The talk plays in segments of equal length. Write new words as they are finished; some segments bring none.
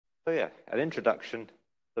So yeah, an introduction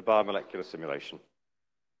to biomolecular simulation.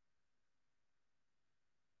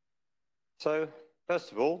 So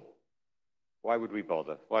first of all, why would we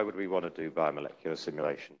bother? Why would we want to do biomolecular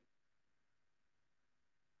simulation?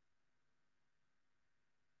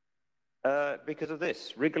 Because of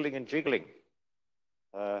this, wriggling and jiggling.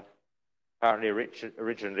 Apparently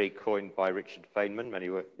originally coined by Richard Feynman many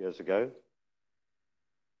years ago.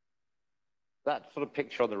 That sort of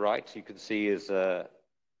picture on the right you can see is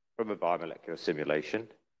from a biomolecular simulation.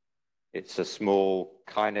 It's a small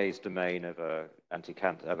kinase domain of a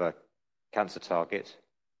cancer target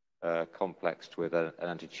complexed with an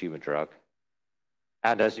anti-tumor drug.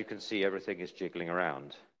 And as you can see, everything is jiggling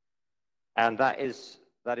around. And that is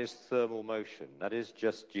thermal motion. That is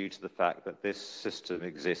just due to the fact that this system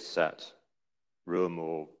exists at room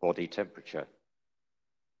or body temperature.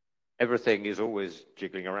 Everything is always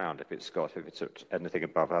jiggling around if it's at anything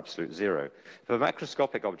above absolute zero. For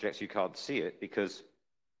macroscopic objects, you can't see it because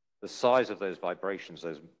the size of those vibrations,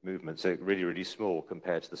 those movements, are really, really small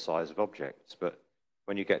compared to the size of objects. But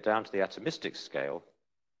when you get down to the atomistic scale,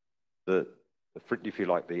 if you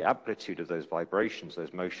like, the amplitude of those vibrations,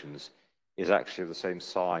 those motions, is actually the same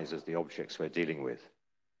size as the objects we're dealing with.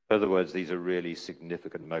 In other words, these are really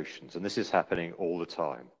significant motions, and this is happening all the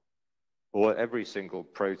time. Or every single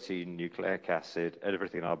protein, nucleic acid,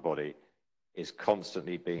 everything in our body is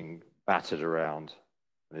constantly being battered around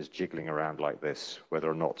and is jiggling around like this, whether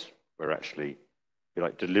or not we're actually, if you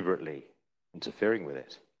like, deliberately interfering with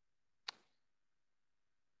it.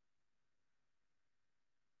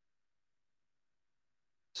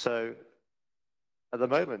 So at the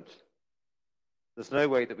moment, there's no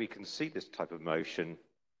way that we can see this type of motion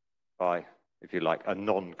by, if you like, a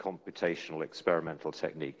non-computational experimental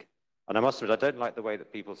technique. And I must admit, I don't like the way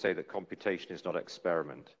that people say that computation is not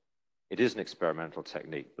experiment. It is an experimental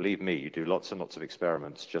technique. Believe me, you do lots and lots of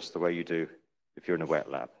experiments just the way you do if you're in a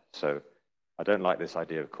wet lab. So I don't like this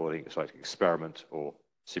idea of calling it like experiment or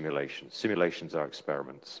simulation. Simulations are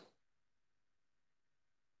experiments.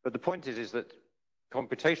 But the point is that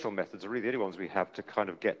computational methods are really the only ones we have to kind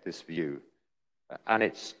of get this view. And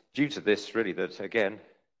it's due to this, really, that, again,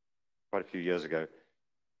 quite a few years ago,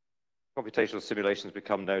 computational simulations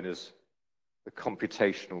become known as the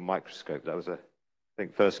computational microscope. That was, I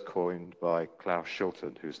think, first coined by Klaus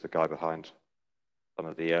Schulten, who's the guy behind some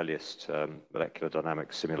of the earliest molecular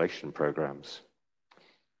dynamics simulation programs.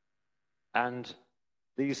 And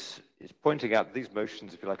is pointing out these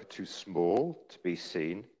motions, if you like, are too small to be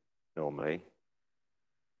seen normally.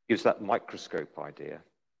 Gives that microscope idea.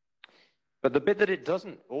 But the bit that it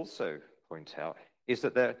doesn't also point out is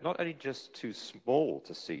that they're not only just too small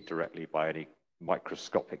to see directly by any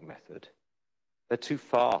microscopic method, they're too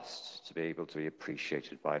fast to be able to be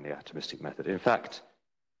appreciated by any atomistic method. In fact,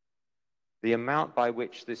 the amount by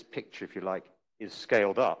which this picture, if you like, is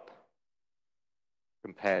scaled up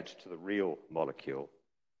compared to the real molecule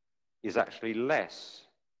is actually less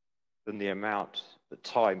than the amount that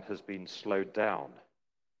time has been slowed down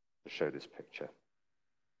to show this picture.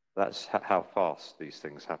 That's how fast these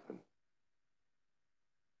things happen.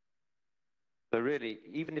 So really,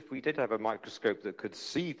 even if we did have a microscope that could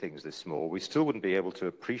see things this small, we still wouldn't be able to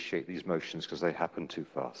appreciate these motions because they happen too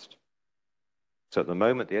fast. So at the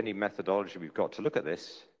moment, the only methodology we've got to look at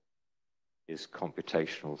this is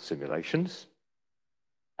computational simulations.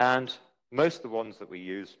 And most of the ones that we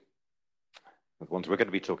use, the ones we're going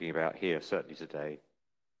to be talking about here, certainly today,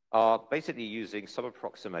 are basically using some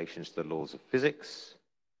approximations to the laws of physics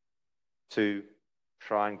to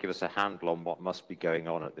try and give us a handle on what must be going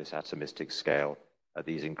on at this atomistic scale at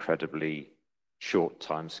these incredibly short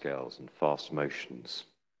time scales and fast motions.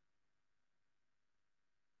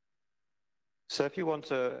 So if you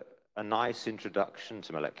want a nice introduction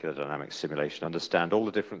to molecular dynamics simulation, understand all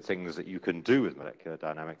the different things that you can do with molecular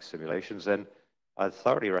dynamics simulations, then I'd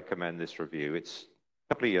thoroughly recommend this review. It's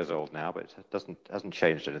a couple of years old now, but it hasn't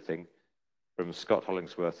changed anything, from Scott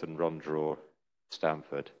Hollingsworth and Ron Dror,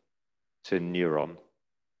 Stanford, to Neuron.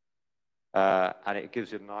 And it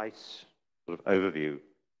gives you a nice sort of overview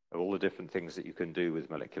of all the different things that you can do with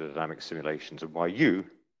molecular dynamics simulations and why you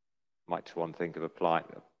might want to think of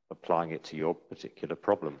applying it to your particular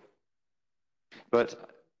problem.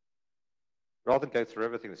 But rather than go through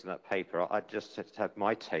everything that's in that paper, I'd just have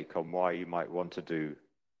my take on why you might want to do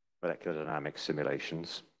molecular dynamics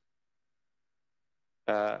simulations.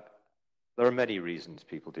 There are many reasons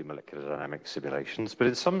people do molecular dynamics simulations, but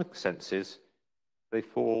in some senses, they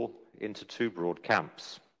fall into two broad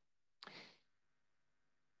camps.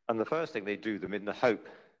 And the first thing, they do them in the hope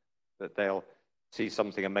that they'll see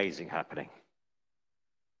something amazing happening.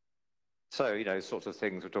 So, sorts of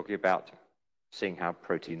things we're talking about seeing how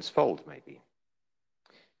proteins fold, maybe.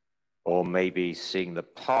 Or maybe seeing the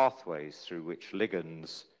pathways through which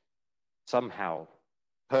ligands somehow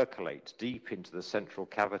percolate deep into the central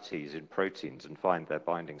cavities in proteins and find their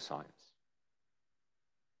binding sites.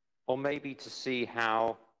 Or maybe to see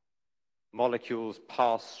how molecules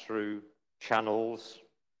pass through channels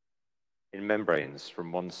in membranes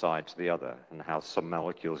from one side to the other, and how some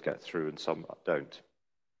molecules get through and some don't.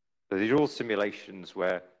 So these are all simulations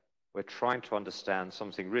where we're trying to understand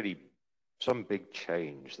something really, some big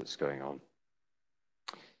change that's going on.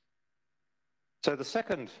 So the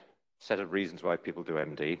second set of reasons why people do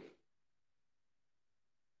MD,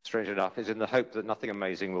 strange enough, is in the hope that nothing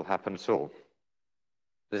amazing will happen at all.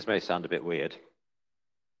 This may sound a bit weird,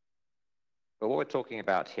 but what we're talking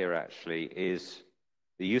about here actually is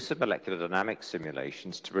the use of molecular dynamics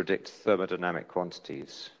simulations to predict thermodynamic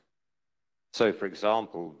quantities. So, for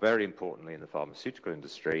example, very importantly in the pharmaceutical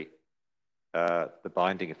industry, the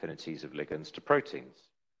binding affinities of ligands to proteins.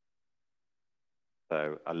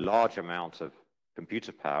 So a large amount of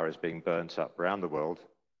computer power is being burnt up around the world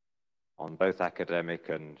on both academic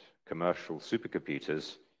and commercial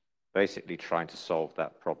supercomputers, basically trying to solve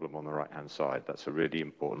that problem on the right-hand side. That's a really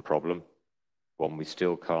important problem, one we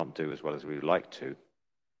still can't do as well as we would like to.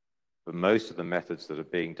 But most of the methods that are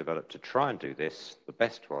being developed to try and do this, the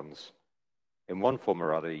best ones, in one form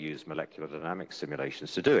or other, use molecular dynamics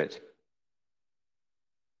simulations to do it.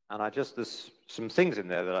 And there's some things in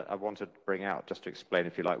there that I want to bring out just to explain,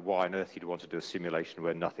 if you like, why on earth you'd want to do a simulation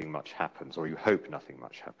where nothing much happens, or you hope nothing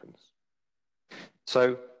much happens.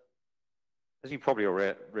 So, as you probably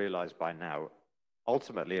realize by now,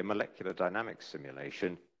 ultimately a molecular dynamics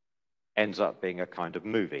simulation ends up being a kind of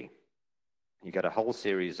movie. You get a whole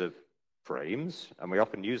series of frames, and we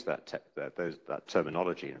often use that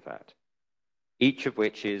terminology, in fact, each of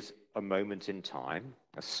which is a moment in time,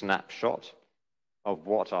 a snapshot of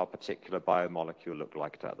what our particular biomolecule looked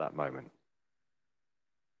like at that moment.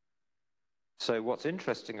 So what's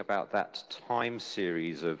interesting about that time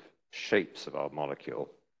series of shapes of our molecule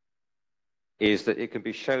is that it can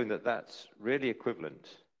be shown that that's really equivalent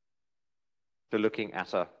to looking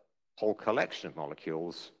at a whole collection of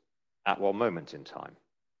molecules at one moment in time.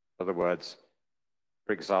 In other words,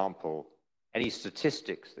 for example, any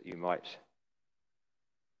statistics that you might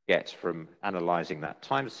get from analyzing that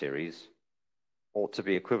time series ought to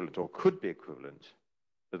be equivalent, or could be equivalent,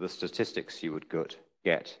 to the statistics you would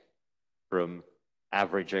get from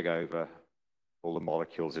averaging over all the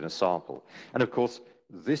molecules in a sample. And of course,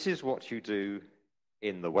 this is what you do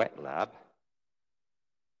in the wet lab.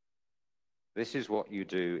 This is what you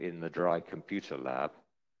do in the dry computer lab.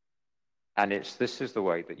 And this is the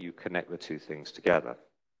way that you connect the two things together.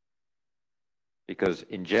 Because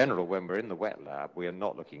in general, when we're in the wet lab, we are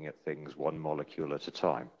not looking at things one molecule at a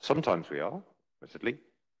time. Sometimes we are, admittedly,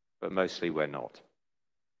 but mostly we're not.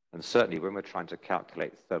 And certainly when we're trying to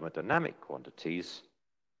calculate thermodynamic quantities,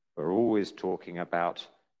 we're always talking about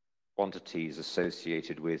quantities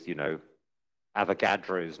associated with, you know,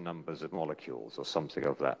 Avogadro's numbers of molecules or something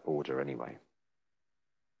of that order anyway.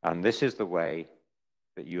 And this is the way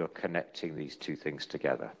that you are connecting these two things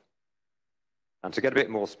together. And to get a bit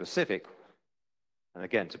more specific, and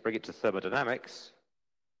again, to bring it to thermodynamics,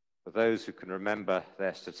 for those who can remember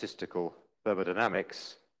their statistical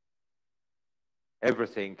thermodynamics,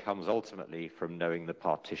 everything comes ultimately from knowing the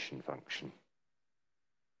partition function.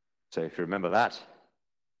 So if you remember that,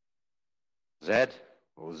 Z,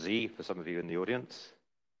 or Z for some of you in the audience,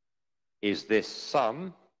 is this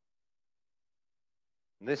sum.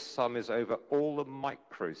 And this sum is over all the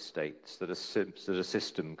microstates that a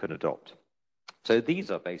system can adopt. So these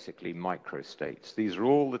are basically microstates. These are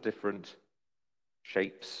all the different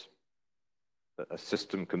shapes that a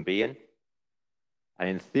system can be in. And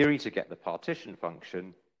in theory, to get the partition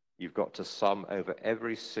function, you've got to sum over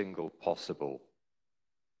every single possible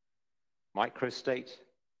microstate,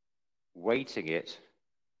 weighting it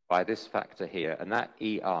by this factor here. And that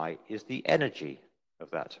EI is the energy of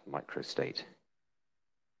that microstate.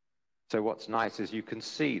 So what's nice is you can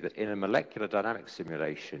see that in a molecular dynamics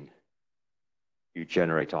simulation, you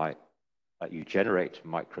generate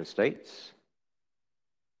microstates.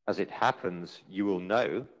 As it happens, you will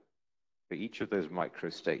know for each of those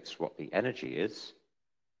microstates what the energy is.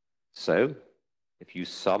 So if you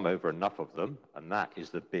sum over enough of them, and that is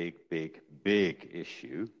the big, big, big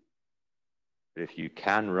issue, but if you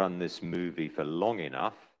can run this movie for long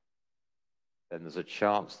enough, then there's a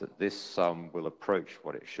chance that this sum will approach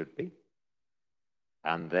what it should be.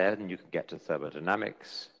 And then you can get to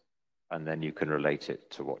thermodynamics, and then you can relate it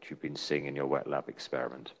to what you've been seeing in your wet lab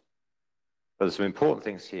experiment. But there's some important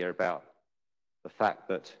things here about the fact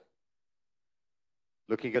that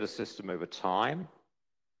looking at a system over time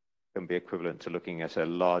can be equivalent to looking at a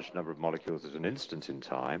large number of molecules at an instant in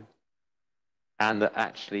time, and that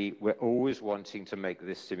actually we're always wanting to make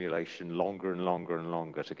this simulation longer and longer and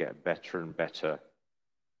longer to get better and better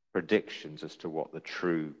predictions as to what the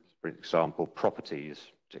true, for example, properties,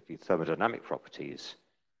 particularly thermodynamic properties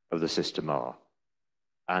of the system are.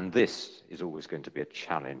 And this is always going to be a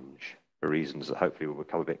challenge for reasons that hopefully will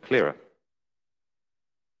become a bit clearer.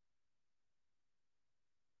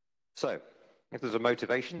 So, if there's a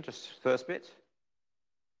motivation, just first bit,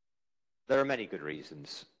 there are many good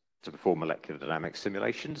reasons to perform molecular dynamics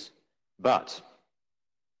simulations, but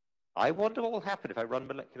I wonder what will happen if I run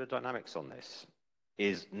molecular dynamics on this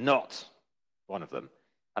is not one of them.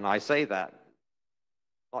 And I say that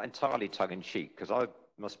not entirely tongue-in-cheek, because I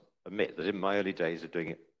must admit that in my early days of doing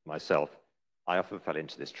it myself, I often fell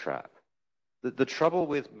into this trap. The trouble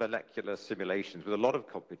with molecular simulations, with a lot of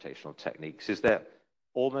computational techniques, is they're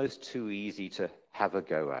almost too easy to have a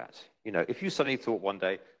go at. You know, if you suddenly thought one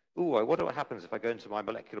day, ooh, I wonder what happens if I go into my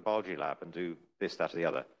molecular biology lab and do this, that, or the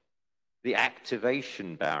other. The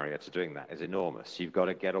activation barrier to doing that is enormous. You've got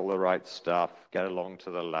to get all the right stuff, get along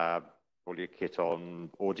to the lab, pull your kit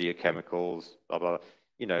on, order your chemicals, blah, blah, blah.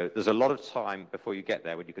 You know, there's a lot of time before you get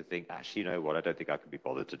there when you could think, actually, you know what, I don't think I can be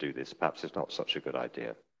bothered to do this. Perhaps it's not such a good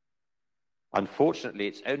idea. Unfortunately,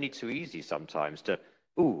 it's only too easy sometimes to,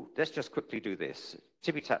 ooh, let's just quickly do this.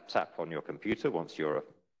 Tippy-tap-tap on your computer once you're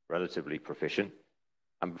relatively proficient.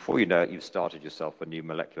 And before you know it, you've started yourself a new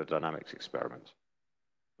molecular dynamics experiment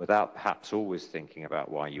without perhaps always thinking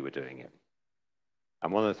about why you were doing it.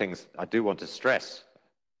 And one of the things I do want to stress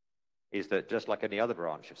is that just like any other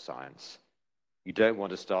branch of science, you don't want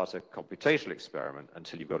to start a computational experiment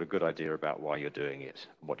until you've got a good idea about why you're doing it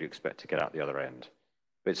and what you expect to get out the other end.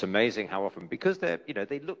 But it's amazing how often, because they're, you know,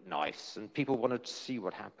 they look nice and people want to see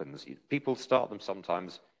what happens, people start them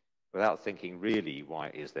sometimes without thinking really why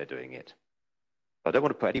it is they're doing it. I don't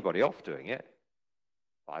want to put anybody off doing it.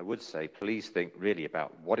 I would say, please think really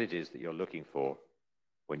about what it is that you're looking for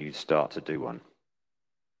when you start to do one.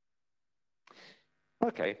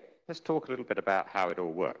 Okay, let's talk a little bit about how it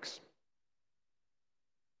all works.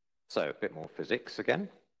 So, a bit more physics again.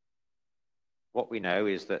 What we know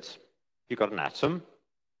is that you've got an atom,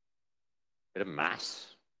 a bit of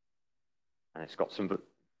mass, and it's got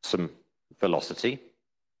some velocity.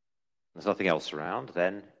 There's nothing else around,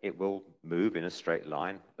 then it will move in a straight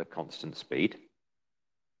line at a constant speed.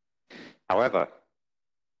 However,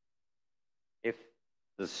 if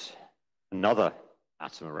there's another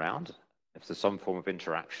atom around, if there's some form of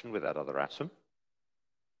interaction with that other atom,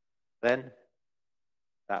 then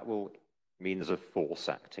that will mean there's a force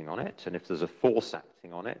acting on it. And if there's a force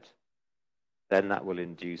acting on it, then that will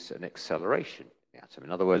induce an acceleration in the atom.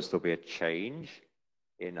 In other words, there'll be a change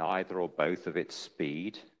in either or both of its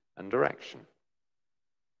speed and direction.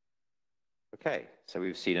 Okay, so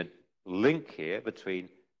we've seen a link here between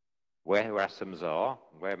where atoms are,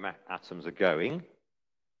 where atoms are going,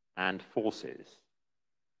 and forces.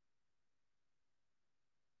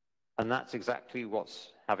 And that's exactly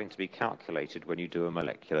what's having to be calculated when you do a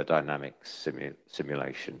molecular dynamics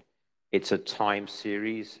simulation. It's a time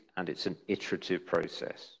series and it's an iterative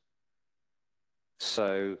process.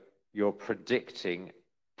 So you're predicting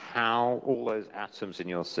how all those atoms in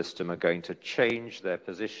your system are going to change their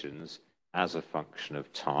positions as a function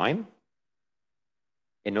of time.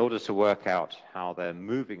 In order to work out how they're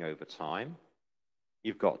moving over time,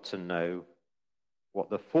 you've got to know what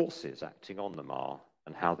the forces acting on them are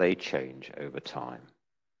and how they change over time.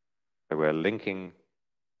 So we're linking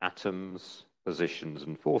atoms, positions,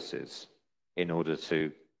 and forces in order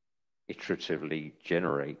to iteratively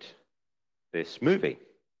generate this movie.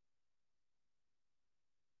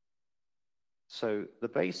 So the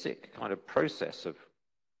basic kind of process of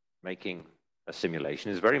making a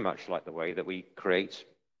simulation is very much like the way that we create,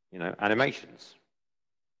 you know, animations,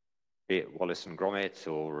 be it Wallace and Gromit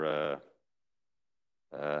or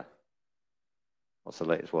what's the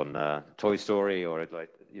latest one, Toy Story, or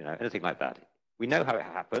like, you know, anything like that. We know how it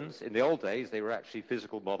happens. In the old days, they were actually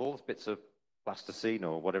physical models, bits of plasticine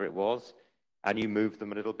or whatever it was, and you moved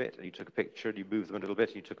them a little bit, and you took a picture, and you moved them a little bit,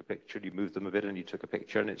 and you took a picture, and you moved them a bit, and you took a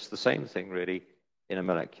picture, and it's the same thing, really, in a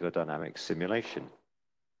molecular dynamics simulation.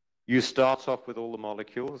 You start off with all the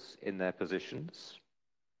molecules in their positions.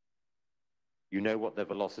 You know what their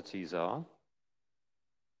velocities are.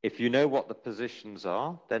 If you know what the positions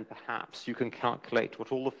are, then perhaps you can calculate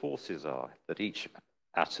what all the forces are that each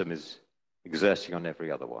atom is exerting on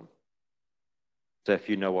every other one. So if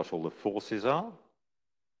you know what all the forces are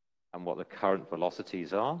and what the current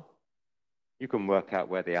velocities are, you can work out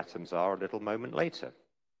where the atoms are a little moment later.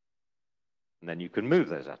 And then you can move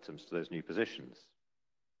those atoms to those new positions.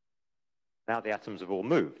 Now the atoms have all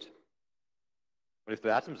moved. But if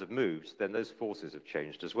the atoms have moved, then those forces have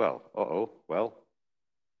changed as well. Well,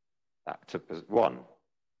 that took us 1.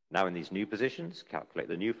 Now in these new positions, calculate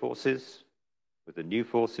the new forces. With the new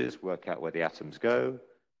forces, work out where the atoms go,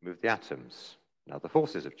 move the atoms. Now the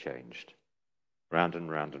forces have changed. Round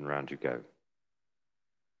and round and round you go.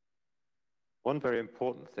 One very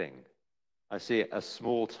important thing, I see it a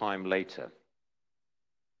small time later.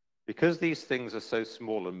 Because these things are so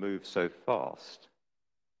small and move so fast,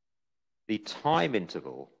 the time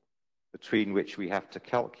interval between which we have to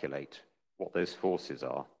calculate what those forces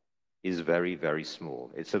are is very, very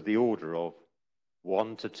small. It's of the order of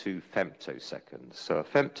 1 to 2 femtoseconds. So a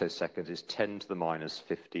femtosecond is 10 to the minus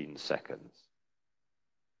 15 seconds.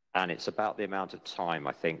 And it's about the amount of time,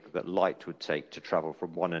 I think, that light would take to travel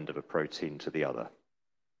from one end of a protein to the other.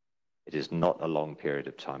 It is not a long period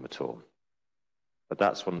of time at all. But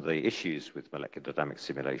that's one of the issues with molecular dynamics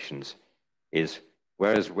simulations is,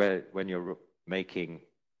 when you're making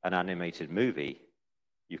an animated movie,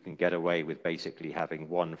 you can get away with basically having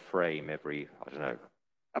one frame every, I don't know,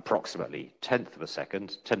 approximately 1/10 of a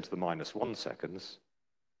second, 10 to the minus 1 seconds.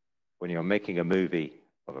 When you're making a movie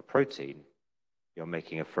of a protein, you're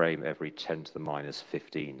making a frame every 10 to the minus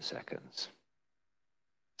 15 seconds.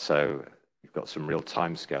 So you've got some real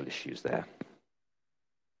timescale issues there.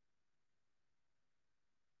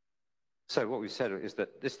 So what we've said is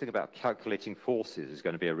that this thing about calculating forces is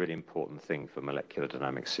going to be a really important thing for molecular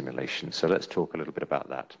dynamics simulation. So let's talk a little bit about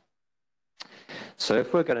that. So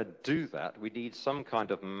if we're going to do that, we need some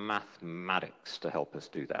kind of mathematics to help us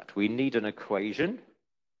do that. We need an equation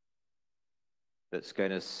that's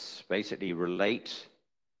going to basically relate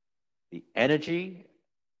the energy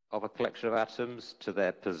of a collection of atoms to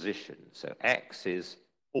their position. So X is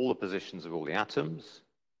all the positions of all the atoms,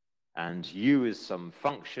 and U is some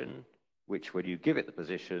function which, when you give it the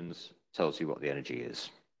positions, tells you what the energy is.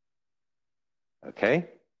 Okay?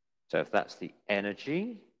 So if that's the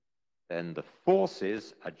energy, then the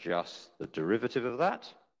forces are just the derivative of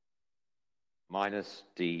that, minus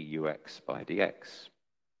dux by dx.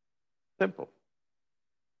 Simple.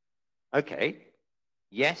 Okay,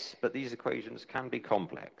 yes, but these equations can be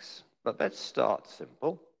complex. But let's start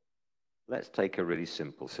simple. Let's take a really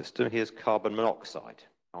simple system. Here's carbon monoxide.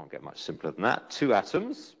 Can't get much simpler than that. 2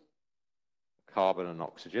 atoms, carbon and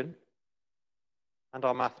oxygen. And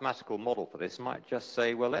our mathematical model for this might just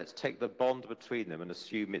say, well, let's take the bond between them and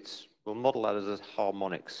assume we'll model that as a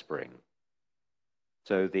harmonic spring.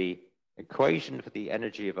 So the equation for the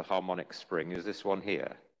energy of a harmonic spring is this one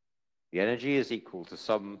here. The energy is equal to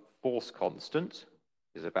some force constant,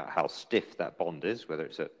 is about how stiff that bond is, whether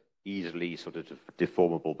it's an easily sort of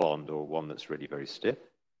deformable bond or one that's really very stiff,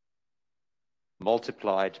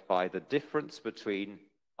 multiplied by the difference between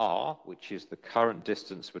R, which is the current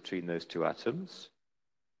distance between those 2 atoms,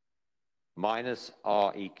 minus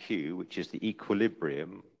REQ, which is the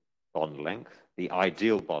equilibrium bond length, the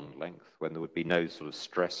ideal bond length, when there would be no sort of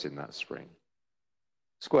stress in that spring,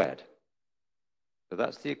 squared. So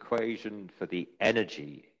that's the equation for the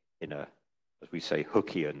energy in a, as we say,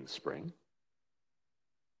 Hookean spring.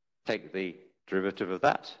 Take the derivative of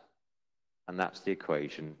that, and that's the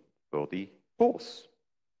equation for the force.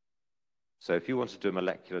 So if you want to do a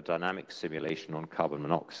molecular dynamics simulation on carbon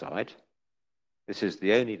monoxide, this is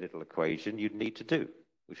the only little equation you'd need to do,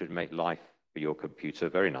 which would make life for your computer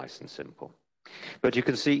very nice and simple. But you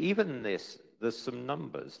can see even in this, there's some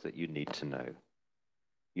numbers that you need to know.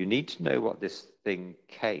 You need to know what this thing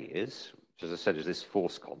K is, which, as I said, is this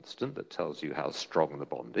force constant that tells you how strong the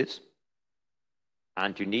bond is.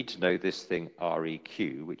 And you need to know this thing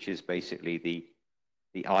REQ, which is basically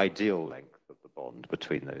the ideal length of the bond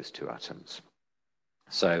between those 2 atoms.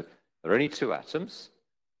 So there are only 2 atoms,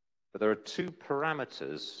 but there are 2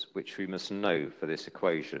 parameters which we must know for this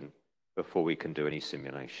equation before we can do any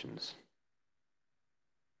simulations.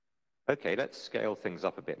 Okay, let's scale things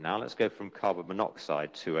up a bit now. Let's go from carbon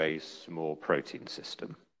monoxide to a small protein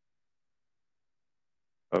system.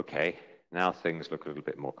 Okay, now things look a little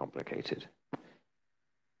bit more complicated.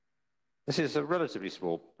 This is a relatively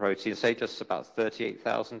small protein, say just about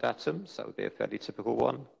 38,000 atoms. That would be a fairly typical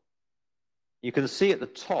one. You can see at the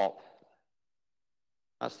top,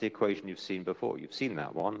 that's the equation you've seen before. You've seen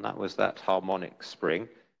that one. That was that harmonic spring.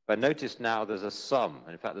 But notice now there's a sum.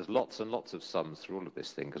 In fact, there's lots and lots of sums through all of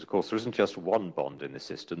this thing, because, of course, there isn't just one bond in the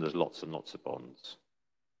system. There's lots and lots of bonds.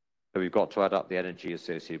 So we've got to add up the energy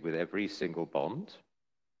associated with every single bond.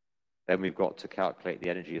 Then we've got to calculate the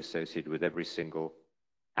energy associated with every single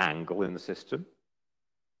angle in the system.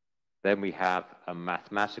 Then we have a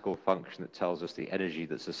mathematical function that tells us the energy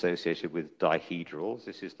that's associated with dihedrals.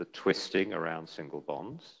 This is the twisting around single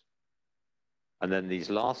bonds. And then these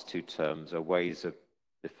last two terms are ways of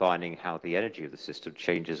defining how the energy of the system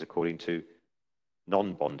changes according to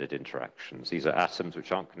non-bonded interactions. These are atoms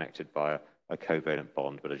which aren't connected by a covalent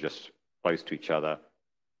bond, but are just close to each other,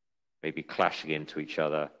 maybe clashing into each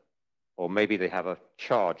other, or maybe they have a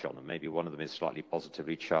charge on them. Maybe one of them is slightly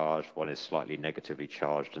positively charged, one is slightly negatively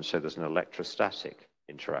charged, and so there's an electrostatic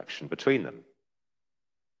interaction between them.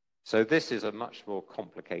 So this is a much more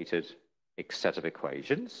complicated set of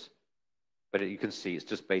equations, but you can see it's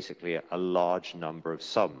just basically a large number of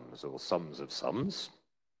sums, or sums of sums.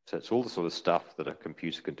 So it's all the sort of stuff that a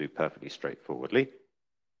computer can do perfectly straightforwardly.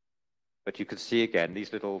 But you can see again,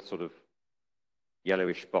 these little sort of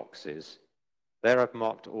yellowish boxes, there I've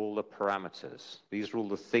marked all the parameters. These are all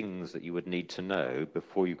the things that you would need to know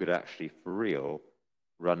before you could actually, for real,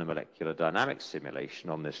 run a molecular dynamics simulation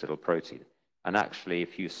on this little protein. And actually,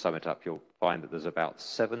 if you sum it up, you'll find that there's about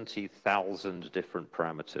 70,000 different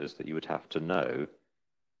parameters that you would have to know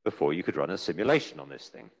before you could run a simulation on this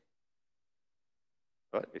thing.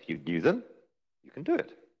 But if you knew them, you can do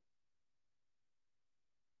it.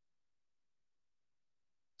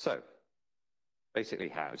 So, basically,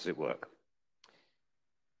 how does it work?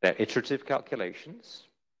 They're iterative calculations.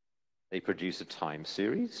 They produce a time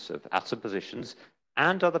series of atom positions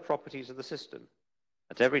and other properties of the system.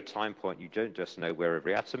 At every time point, you don't just know where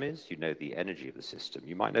every atom is, you know the energy of the system.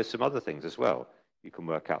 You might know some other things as well. You can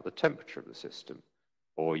work out the temperature of the system,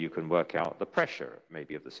 or you can work out the pressure,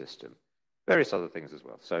 maybe, of the system. Various other things as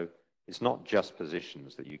well. So it's not just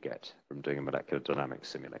positions that you get from doing a molecular dynamics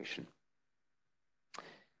simulation.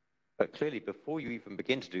 But clearly, before you even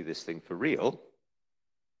begin to do this thing for real,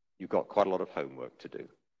 you've got quite a lot of homework to do.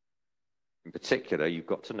 In particular, you've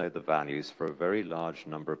got to know the values for a very large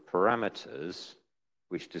number of parameters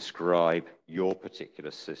which describe your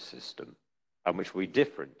particular system, and which will be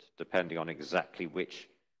different depending on exactly which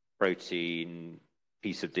protein,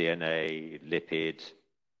 piece of DNA, lipid,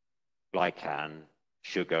 glycan,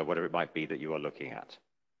 sugar, whatever it might be that you are looking at.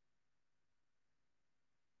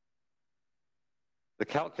 The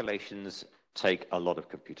calculations take a lot of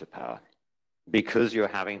computer power because you're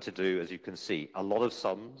having to do, as you can see, a lot of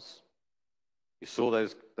sums. You saw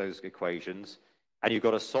those equations, and you've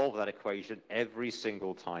got to solve that equation every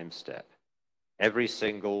single time step. Every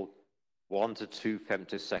single 1 to 2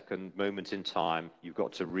 femtosecond moment in time, you've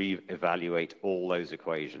got to re-evaluate all those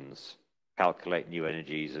equations, calculate new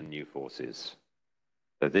energies and new forces.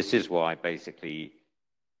 So this is why basically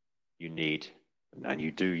you need, and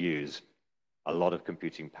you do use, a lot of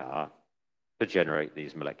computing power to generate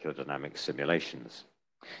these molecular dynamics simulations.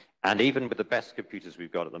 And even with the best computers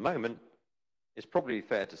we've got at the moment, it's probably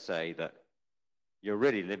fair to say that you're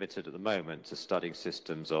really limited at the moment to studying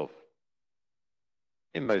systems of,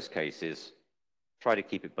 in most cases, try to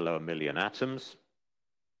keep it below 1 million atoms,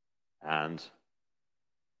 and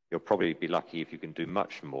you'll probably be lucky if you can do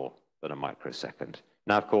much more than a microsecond.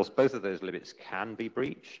 Now, of course, both of those limits can be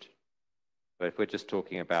breached, but if we're just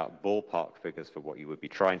talking about ballpark figures for what you would be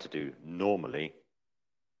trying to do normally,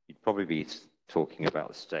 you'd probably be talking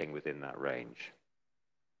about staying within that range.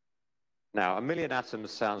 Now, 1 million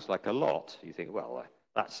atoms sounds like a lot. You think, well,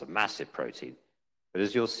 that's a massive protein. But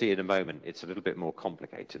as you'll see in a moment, it's a little bit more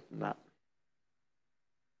complicated than that.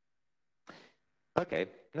 Okay,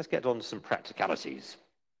 let's get on to some practicalities.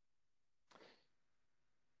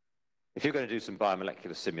 If you're going to do some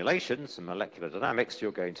biomolecular simulations, some molecular dynamics,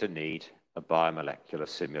 you're going to need a biomolecular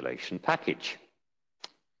simulation package.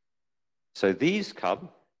 So these come,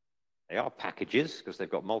 they are packages because they've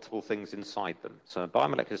got multiple things inside them. So a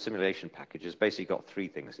biomolecular simulation package has basically got 3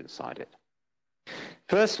 things inside it.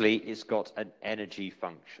 Firstly, it's got an energy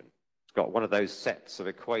function. It's got one of those sets of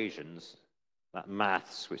equations, that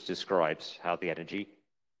maths, which describes how the energy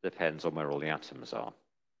depends on where all the atoms are.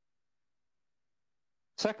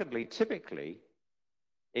 Secondly, typically,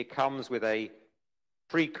 it comes with a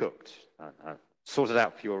pre-cooked, sorted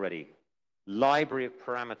out for you already, library of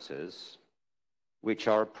parameters which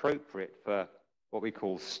are appropriate for what we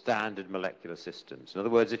call standard molecular systems. In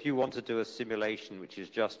other words, if you want to do a simulation which is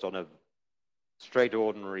just on a straight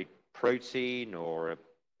ordinary protein or a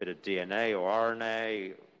bit of DNA or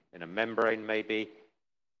RNA in a membrane maybe,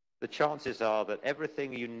 the chances are that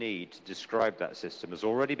everything you need to describe that system has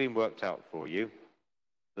already been worked out for you.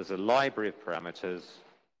 There's a library of parameters,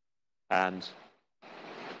 and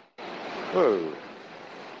whoa,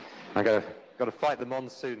 I've got to fight the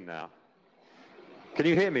monsoon now. Can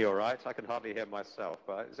you hear me all right? I can hardly hear myself,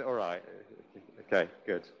 but is it all right? Okay,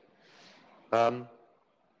 good.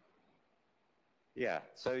 Yeah,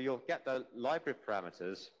 so you'll get the library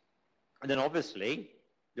parameters, and then obviously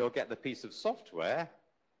you'll get the piece of software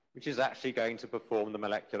which is actually going to perform the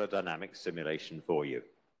molecular dynamics simulation for you.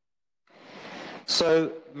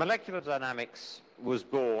 So molecular dynamics was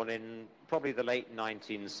born in probably the late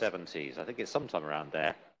 1970s. I think it's sometime around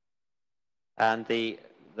there. And the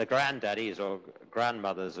granddaddies or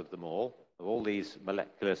grandmothers of them all these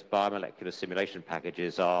biomolecular simulation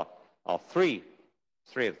packages are three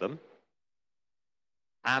of them: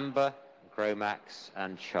 Amber, Gromax,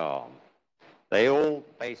 and Charm. They all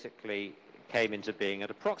basically came into being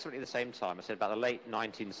at approximately the same time. I said about the late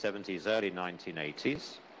 1970s, early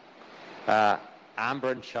 1980s.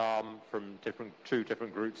 Amber and Charm from two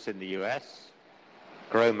different groups in the US.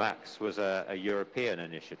 Gromax was a European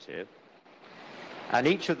initiative. And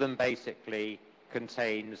each of them basically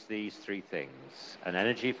contains these three things: an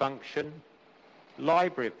energy function,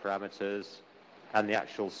 library of parameters, and the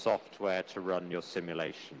actual software to run your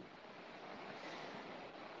simulation.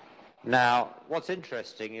 Now, what's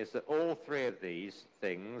interesting is that all three of these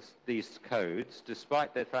things, these codes,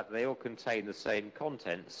 despite the fact that they all contain the same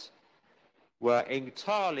contents, were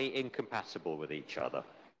entirely incompatible with each other.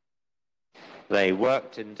 They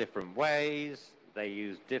worked in different ways, they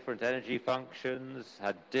used different energy functions,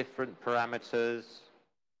 had different parameters,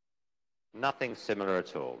 nothing similar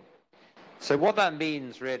at all. So what that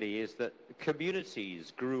means really is that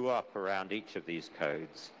communities grew up around each of these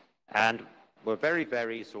codes and were very,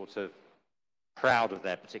 very sort of proud of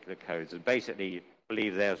their particular codes and basically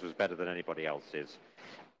believed theirs was better than anybody else's.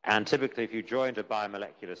 And typically, if you joined a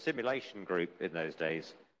biomolecular simulation group in those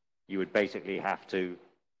days, you would basically have to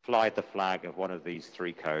fly the flag of one of these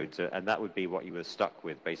three codes, and that would be what you were stuck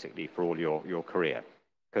with basically for all your career.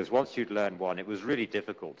 Because once you'd learned one, it was really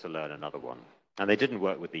difficult to learn another one. And they didn't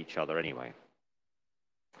work with each other anyway.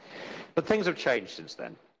 But things have changed since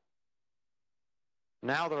then.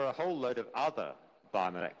 Now there are a whole load of other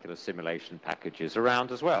biomolecular simulation packages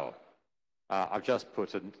around as well. I've just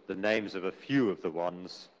put the names of a few of the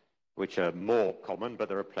ones which are more common, but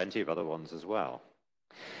there are plenty of other ones as well.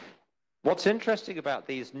 What's interesting about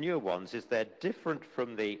these newer ones is they're different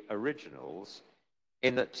from the originals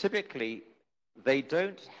in that typically they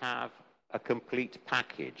don't have a complete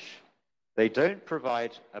package. They don't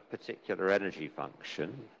provide a particular energy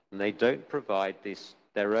function, and they don't provide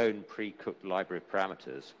their own pre-cooked library of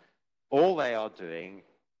parameters. All they are doing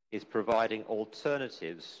is providing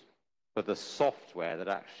alternatives for the software that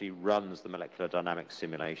actually runs the molecular dynamics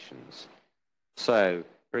simulations. So,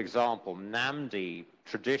 for example, NAMD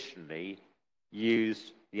traditionally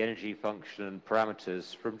used the energy function and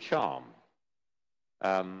parameters from Charm.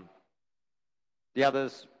 The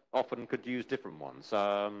others often could use different ones.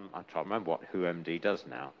 I can't remember what WhoMD does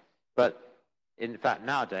now. But in fact,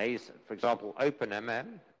 nowadays, for example,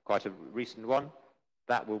 OpenMM, quite a recent one,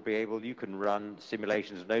 that will be able, you can run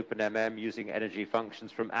simulations in OpenMM using energy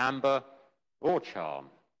functions from Amber or Charm.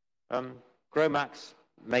 Gromax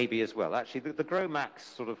maybe as well. Actually, the Gromax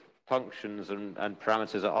sort of functions and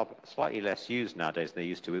parameters are slightly less used nowadays than they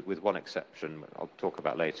used to, with one exception I'll talk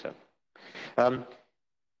about later.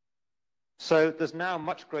 So there's now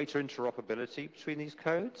much greater interoperability between these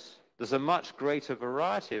codes. There's a much greater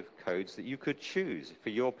variety of codes that you could choose for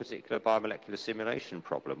your particular biomolecular simulation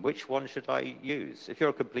problem. Which one should I use? If you're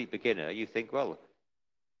a complete beginner, you think, well,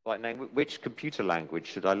 like, which computer language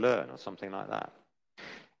should I learn, or something like that?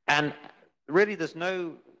 And really, there's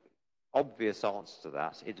no obvious answer to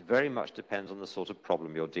that. It very much depends on the sort of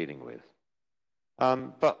problem you're dealing with.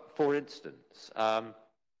 But for instance,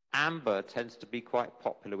 Amber tends to be quite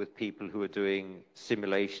popular with people who are doing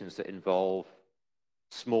simulations that involve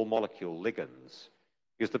small molecule ligands.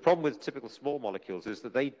 Because the problem with typical small molecules is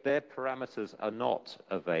that their parameters are not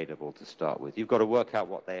available to start with. You've got to work out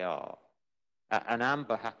what they are. And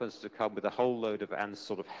Amber happens to come with a whole load of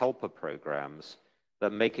sort of helper programs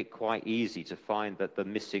that make it quite easy to find that the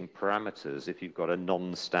missing parameters if you've got a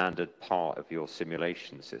non-standard part of your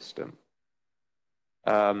simulation system.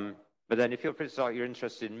 But then if you're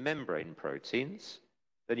interested in membrane proteins,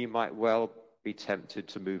 then you might well be tempted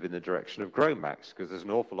to move in the direction of Gromax, because there's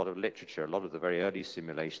an awful lot of literature. A lot of the very early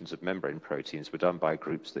simulations of membrane proteins were done by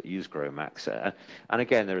groups that use Gromax. And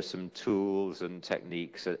again, there are some tools and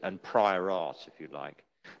techniques and prior art, if you like,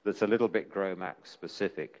 that's a little bit Gromax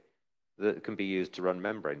specific that can be used to run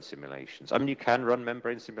membrane simulations. I mean, you can run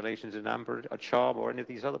membrane simulations in Amber or Charm or any of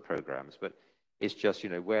these other programs, but it's just,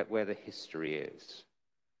 where the history is.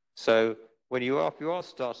 So if you are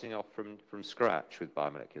starting off from scratch with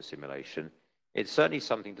biomolecular simulation, it's certainly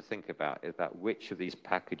something to think about which of these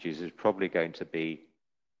packages is probably going to be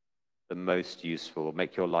the most useful or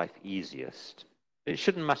make your life easiest It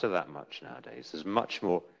shouldn't matter that much nowadays. There's much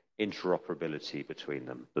more interoperability between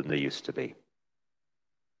them than there used to be.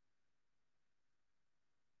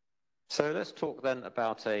 So let's talk then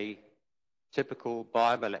about a typical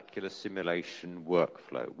biomolecular simulation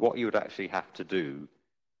workflow, what you would actually have to do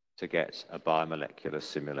to get a biomolecular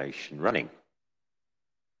simulation running.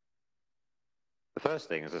 The first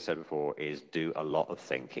thing, as I said before, is do a lot of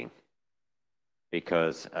thinking,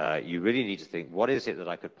 because you really need to think, what is it that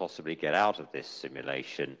I could possibly get out of this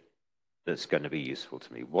simulation that's going to be useful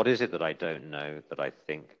to me? What is it that I don't know that I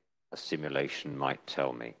think a simulation might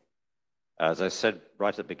tell me? As I said right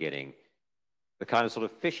at the beginning, the kind of sort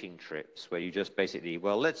of fishing trips where you just basically,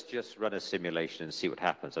 well, let's just run a simulation and see what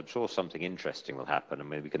happens. I'm sure something interesting will happen, and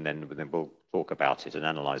we can then we'll talk about it and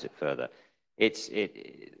analyze it further. It's a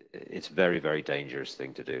very, very dangerous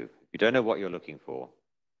thing to do. If you don't know what you're looking for,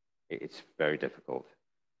 it's very difficult.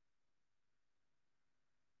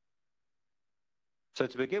 So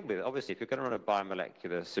to begin with, obviously, if you're going to run a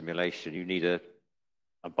biomolecular simulation, you need a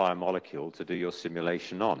biomolecule to do your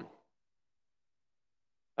simulation on.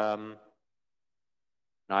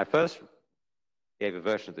 Now, I first gave a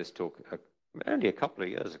version of this talk only a couple of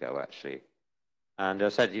years ago, actually. And I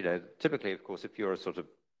said, you know, typically, of course, if you're sort of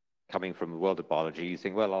coming from the world of biology, you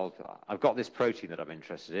think, well, I've got this protein that I'm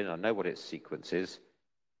interested in. I know what its sequence is.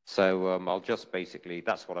 So I'll just basically,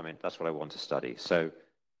 that's what I want to study. So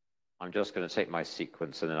I'm just going to take my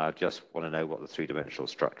sequence, and then I just want to know what the three-dimensional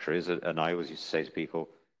structure is. And I always used to say to people,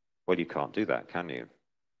 well, you can't do that, can you?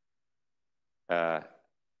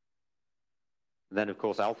 Then, of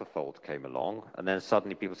course, AlphaFold came along, and then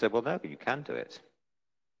suddenly people said, well, no, you can do it.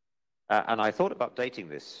 And I thought of updating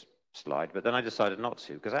this slide, but then I decided not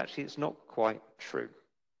to, because actually it's not quite true.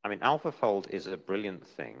 I mean, AlphaFold is a brilliant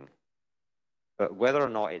thing, but whether or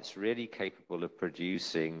not it's really capable of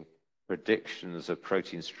producing predictions of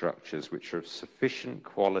protein structures which are of sufficient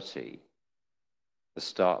quality to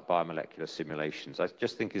start biomolecular simulations, I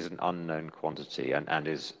just think is an unknown quantity and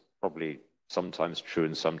is probably sometimes true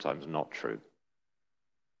and sometimes not true.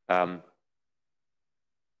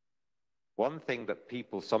 One thing that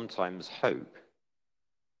people sometimes hope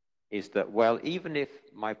is that, well, even if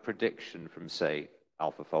my prediction from, say,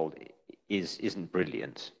 AlphaFold isn't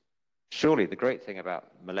brilliant, surely the great thing about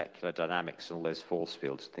molecular dynamics and all those force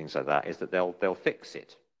fields and things like that is that they'll fix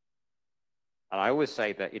it. And I always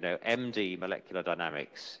say that, you know, MD molecular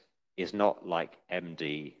dynamics is not like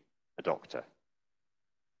MD a doctor.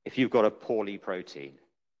 If you've got a poorly protein,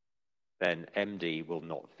 then MD will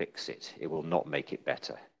not fix it. It will not make it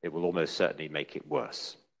better. It will almost certainly make it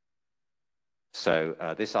worse. So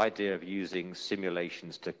this idea of using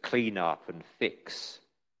simulations to clean up and fix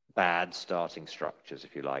bad starting structures,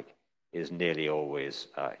 if you like, is nearly always,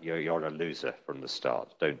 you're a loser from the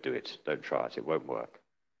start. Don't do it. Don't try it. It won't work.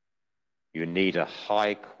 You need a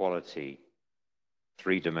high quality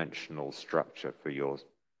three-dimensional structure for your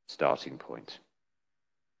starting point.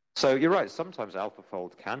 So you're right, sometimes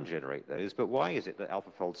AlphaFold can generate those, but why is it that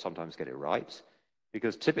AlphaFold sometimes get it right?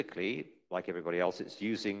 Because typically, like everybody else, it's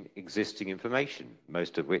using existing information,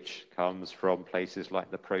 most of which comes from places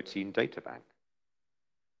like the protein data bank.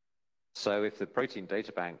 So if the protein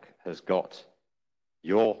data bank has got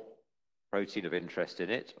your protein of interest in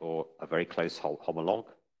it, or a very close homolog,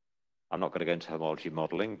 I'm not going to go into homology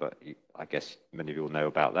modeling, but I guess many of you will know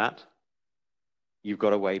about that. You've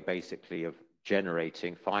got a way basically of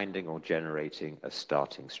finding or generating a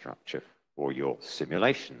starting structure for your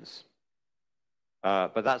simulations.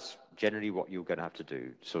 But that's generally what you're going to have to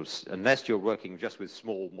do. So unless you're working just with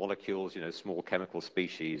small molecules, you know, small chemical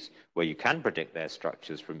species where you can predict their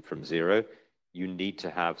structures from zero, you need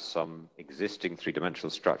to have some existing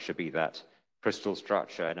three-dimensional structure, be that crystal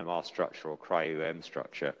structure, NMR structure, or cryo-EM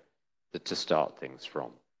structure, to start things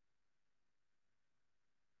from.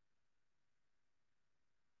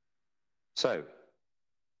 So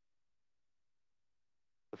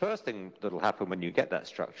the first thing that will happen when you get that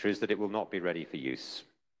structure is that it will not be ready for use.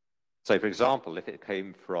 So, for example, if it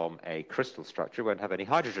came from a crystal structure, it won't have any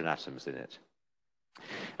hydrogen atoms in it.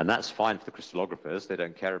 And that's fine for the crystallographers. They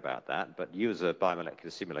don't care about that. But you as a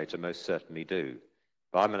biomolecular simulator most certainly do.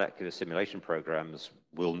 Biomolecular simulation programs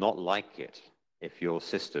will not like it if your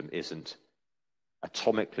system isn't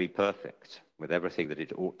atomically perfect with everything that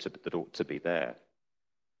it ought to be there.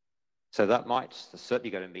 So that might certainly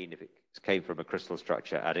going to mean if it came from a crystal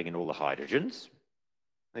structure, adding in all the hydrogens.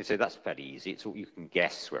 They say that's fairly easy. It's all, you can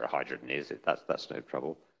guess where a hydrogen is. That's no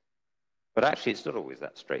trouble. But actually, it's not always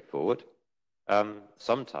that straightforward.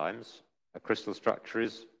 Sometimes a crystal structure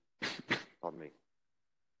is, pardon me,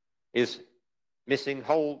 is missing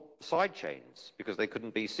whole side chains because they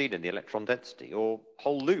couldn't be seen in the electron density, or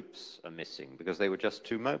whole loops are missing because they were just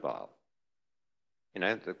too mobile. You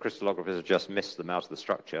know, the crystallographers have just missed them out of the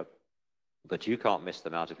structure, but you can't miss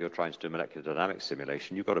them out if you're trying to do molecular dynamics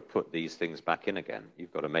simulation. You've got to put these things back in again.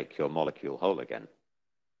 You've got to make your molecule whole again.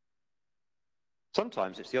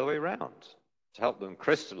 Sometimes it's the other way around. To help them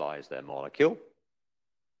crystallize their molecule,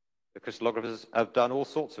 the crystallographers have done all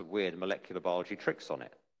sorts of weird molecular biology tricks on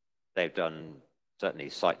it. They've done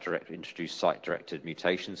certainly introduced site-directed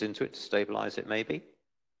mutations into it to stabilize it, maybe.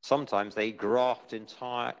 Sometimes they graft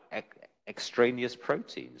entire extraneous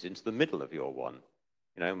proteins into the middle of your one,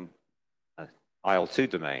 you know, IL-2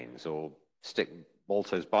 domains, or stick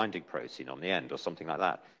maltose binding protein on the end, or something like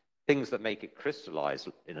that. Things that make it crystallize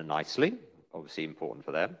in a nicely, obviously important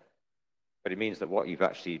for them, but it means that what you've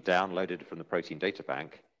actually downloaded from the protein data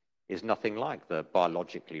bank is nothing like the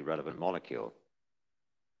biologically relevant molecule.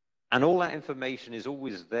 And all that information is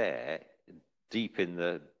always there, deep in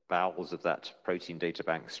the bowels of that protein data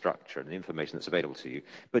bank structure and the information that's available to you,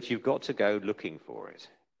 but you've got to go looking for it.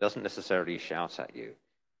 It doesn't necessarily shout at you.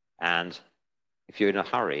 And if you're in a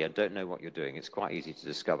hurry and don't know what you're doing, it's quite easy to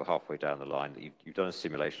discover halfway down the line that you've done a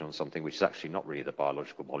simulation on something which is actually not really the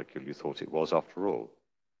biological molecule you thought it was after all.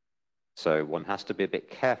 So one has to be a bit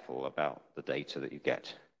careful about the data that you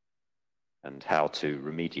get and how to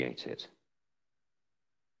remediate it.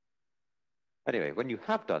 Anyway, when you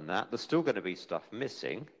have done that, there's still going to be stuff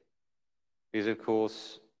missing, because of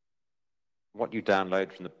course, what you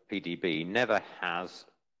download from the PDB never has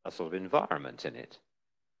a sort of environment in it.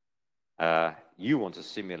 You want to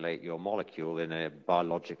simulate your molecule in a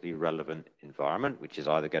biologically relevant environment, which is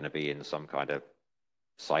either going to be in some kind of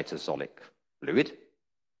cytosolic fluid,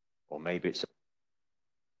 or maybe it's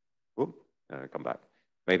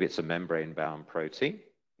maybe it's a membrane-bound protein,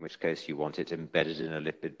 in which case you want it embedded in a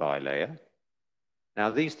lipid bilayer. Now,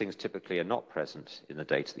 these things typically are not present in the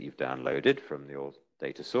data that you've downloaded from your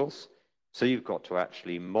data source, so you've got to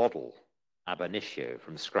actually model ab initio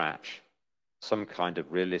from scratch some kind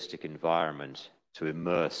of realistic environment to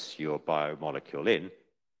immerse your biomolecule in,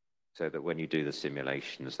 so that when you do the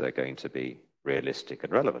simulations, they're going to be realistic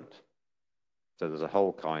and relevant. So there's a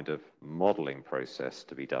whole kind of modeling process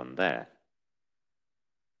to be done there.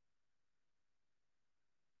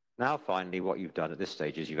 Now, finally, what you've done at this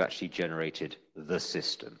stage is you've actually generated the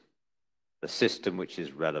system which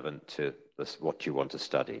is relevant to what you want to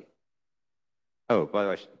study. Oh, by the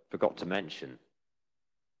way, I forgot to mention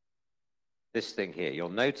this thing here. You'll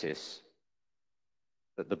notice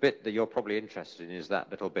that the bit that you're probably interested in is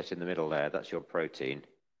that little bit in the middle there. That's your protein.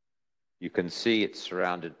 You can see it's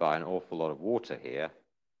surrounded by an awful lot of water here.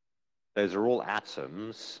 Those are all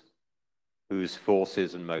atoms whose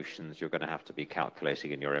forces and motions you're going to have to be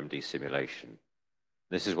calculating in your MD simulation.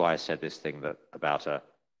 This is why I said this thing that about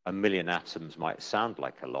a million atoms might sound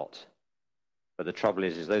like a lot, but the trouble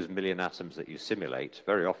is those million atoms that you simulate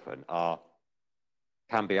very often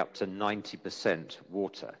can be up to 90%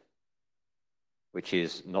 water, which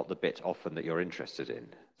is not the bit often that you're interested in.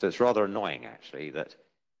 So it's rather annoying, actually, that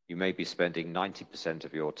you may be spending 90%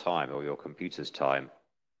 of your time, or your computer's time,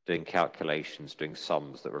 doing calculations, doing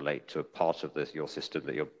sums that relate to a part of your system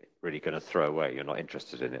that you're really going to throw away. You're not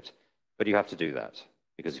interested in it. But you have to do that,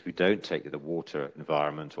 because if you don't take the water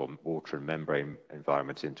environment or water and membrane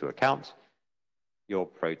environment into account, your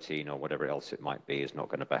protein or whatever else it might be is not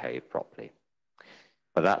going to behave properly.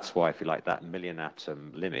 But that's why, if you like, that million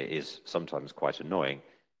atom limit is sometimes quite annoying,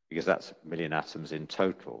 because that's a million atoms in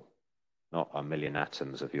total, not a million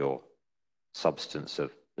atoms of your substance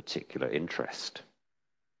of particular interest.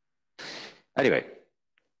 Anyway,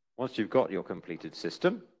 once you've got your completed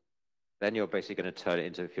system, then you're basically going to turn it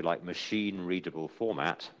into, if you like, machine-readable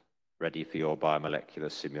format, ready for your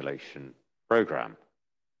biomolecular simulation program.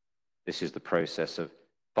 This is the process of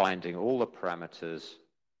finding all the parameters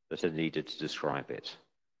that are needed to describe it.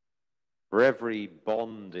 For every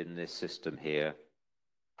bond in this system here,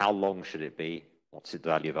 how long should it be? What's the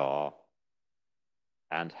value of R?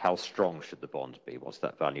 And how strong should the bond be? What's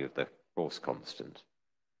that value of the force constant?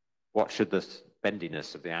 What should the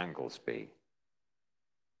bendiness of the angles be?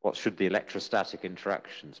 What should the electrostatic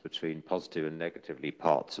interactions between positive and negatively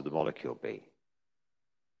parts of the molecule be?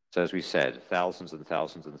 So as we said, thousands and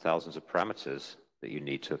thousands and thousands of parameters that you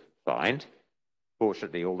need to find.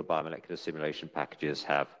 Fortunately, all the biomolecular simulation packages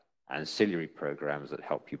have ancillary programs that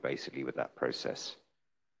help you basically with that process.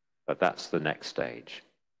 But that's the next stage.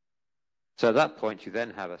 So at that point, you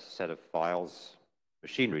then have a set of files,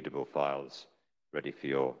 machine-readable files, ready for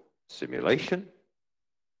your simulation.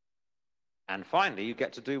 And finally, you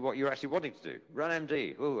get to do what you're actually wanting to do. Run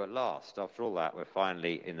MD. Ooh, at last, after all that, we're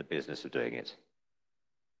finally in the business of doing it.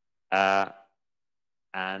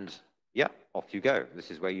 And yeah, off you go.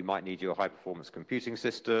 This is where you might need your high-performance computing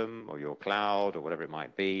system or your cloud or whatever it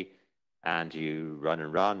might be. And you run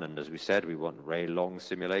and run. And as we said, we want very long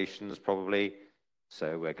simulations probably.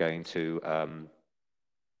 So we're going to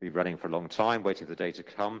be running for a long time, waiting for the data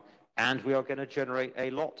to come. And we are going to generate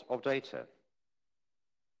a lot of data.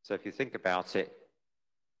 So if you think about it,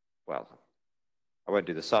 well, I won't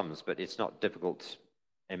do the sums, but it's not difficult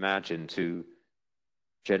to imagine to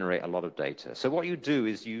generate a lot of data. So what you do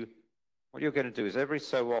is what you're going to do is every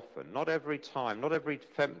so often, not every time, not every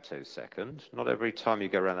femtosecond, not every time you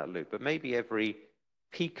go around that loop, but maybe every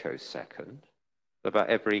picosecond, about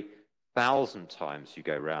every 1,000 times you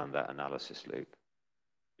go around that analysis loop,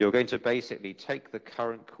 you're going to basically take the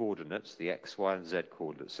current coordinates, the X, Y, and Z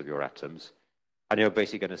coordinates of your atoms, and you're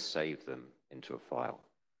basically going to save them into a file.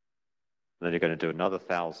 And then you're going to do another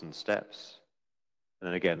 1,000 steps. And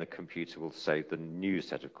then again, the computer will save the new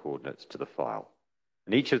set of coordinates to the file.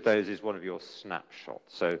 And each of those is one of your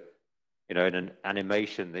snapshots. So, in an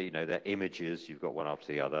animation, they're images, you've got one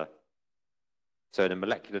after the other. So in a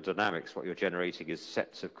molecular dynamics, what you're generating is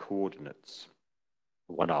sets of coordinates,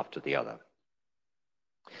 one after the other.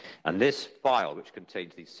 And this file, which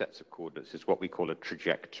contains these sets of coordinates, is what we call a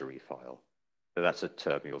trajectory file. So that's a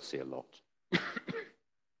term you'll see a lot.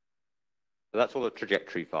 So that's all a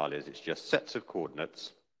trajectory file is. It's just sets of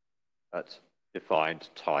coordinates at defined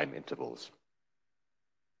time intervals.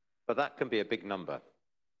 But that can be a big number.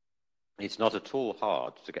 It's not at all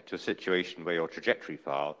hard to get to a situation where your trajectory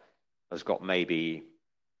file has got maybe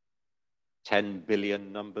 10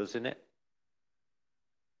 billion numbers in it.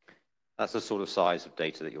 That's the sort of size of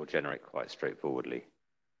data that you'll generate quite straightforwardly.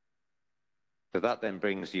 So that then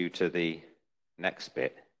brings you to the next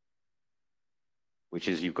bit, which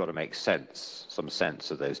is you've got to make some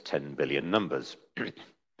sense of those 10 billion numbers.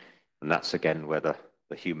 And that's again where the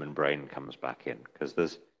human brain comes back in, because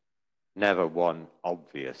there's never one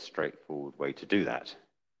obvious, straightforward way to do that.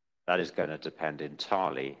 That is going to depend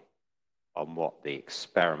entirely on what the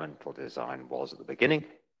experimental design was at the beginning,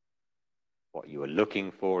 what you were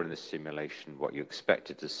looking for in the simulation, what you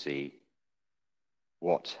expected to see,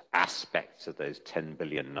 what aspects of those 10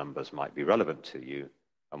 billion numbers might be relevant to you,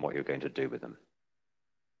 and what you're going to do with them.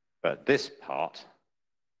 But this part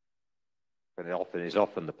is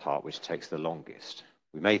often the part which takes the longest.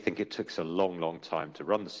 We may think it took a long, long time to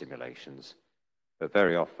run the simulations, but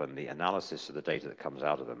very often the analysis of the data that comes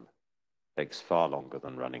out of them takes far longer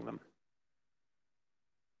than running them.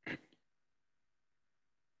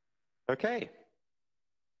 Okay,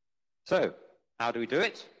 so how do we do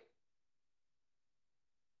it?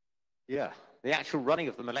 Yeah, the actual running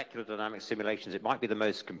of the molecular dynamics simulations, it might be the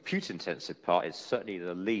most compute-intensive part. It's certainly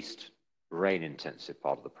the least brain-intensive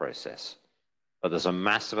part of the process. But there's a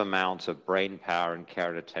massive amount of brain power and care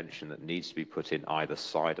and attention that needs to be put in either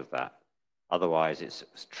side of that. Otherwise, it's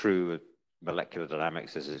true of molecular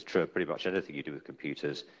dynamics as is true of pretty much anything you do with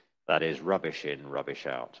computers. That is rubbish in, rubbish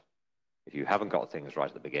out. If you haven't got things right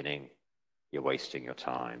at the beginning, you're wasting your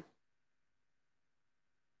time.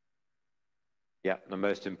 Yeah, the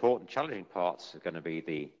most important challenging parts are going to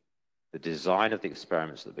be the design of the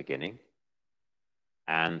experiments at the beginning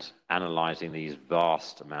and analyzing these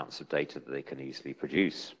vast amounts of data that they can easily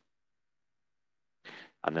produce.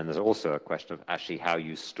 And then there's also a question of actually how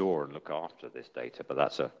you store and look after this data, but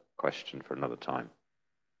that's a question for another time.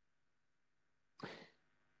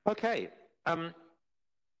 Okay, as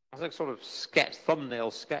a sort of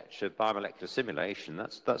thumbnail sketch of biomolecular simulation,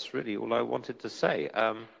 that's really all I wanted to say.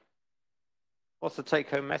 What's the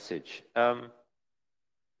take-home message?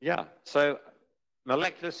 Yeah, so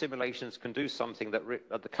molecular simulations can do something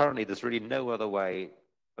that currently there's really no other way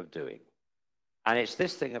of doing. And it's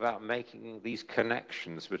this thing about making these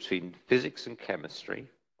connections between physics and chemistry,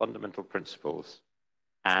 fundamental principles,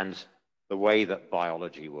 and the way that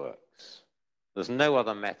biology works. There's no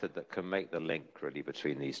other method that can make the link really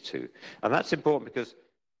between these two. And that's important because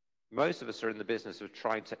most of us are in the business of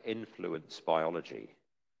trying to influence biology.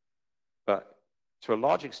 But to a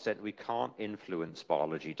large extent, we can't influence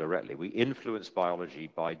biology directly. We influence biology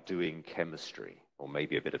by doing chemistry or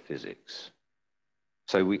maybe a bit of physics.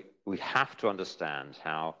 So we have to understand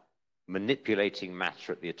how manipulating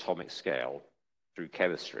matter at the atomic scale through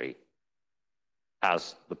chemistry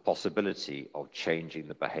has the possibility of changing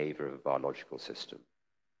the behavior of a biological system.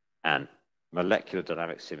 And molecular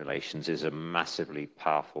dynamic simulations is a massively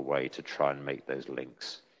powerful way to try and make those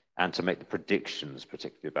links and to make the predictions,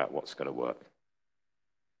 particularly about what's going to work.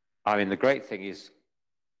 I mean, the great thing is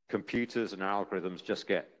computers and algorithms just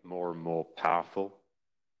get more and more powerful.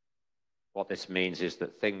 What this means is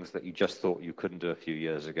that things that you just thought you couldn't do a few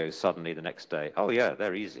years ago, suddenly the next day, oh yeah,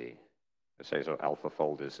 they're easy. So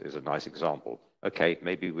AlphaFold is a nice example. Okay,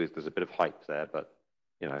 maybe there's a bit of hype there, but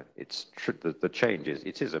you know, the change is,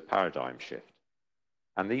 it is a paradigm shift.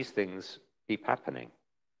 And these things keep happening.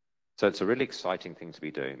 So it's a really exciting thing to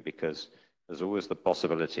be doing because there's always the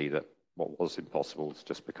possibility that what was impossible has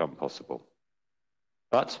just become possible.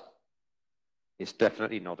 But it's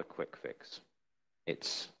definitely not a quick fix.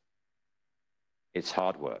 It's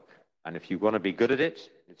hard work. And if you want to be good at it,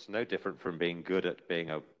 it's no different from being good at being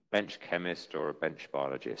a bench chemist or a bench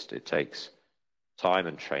biologist. It takes time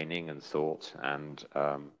and training and thought and,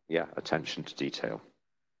 yeah, attention to detail.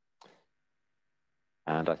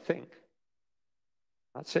 And I think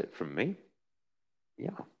that's it from me. Yeah.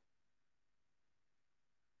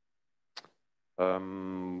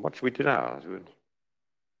 What should we do now?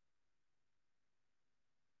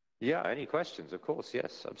 Yeah, any questions? Of course,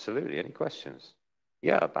 yes, absolutely. Any questions?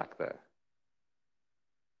 Yeah, back there.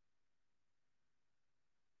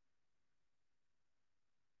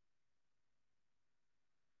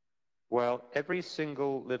 Well, every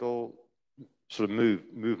single little sort of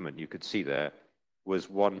movement you could see there was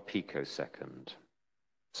 1 picosecond.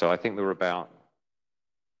 So I think there were about,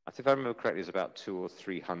 I think if I remember correctly, it was about 200 or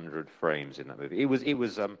 300 frames in that movie. It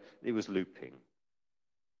was looping,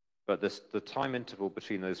 but the time interval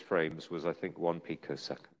between those frames was, I think, 1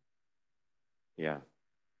 picosecond. Yeah.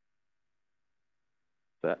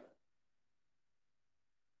 But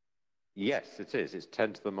yes, it is. It's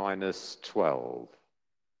 10 to the minus 12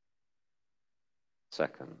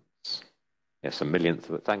 seconds. Yes, a millionth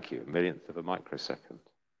of thank you, a millionth of a microsecond.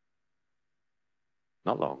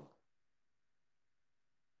 Not long.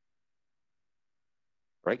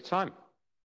 Break time.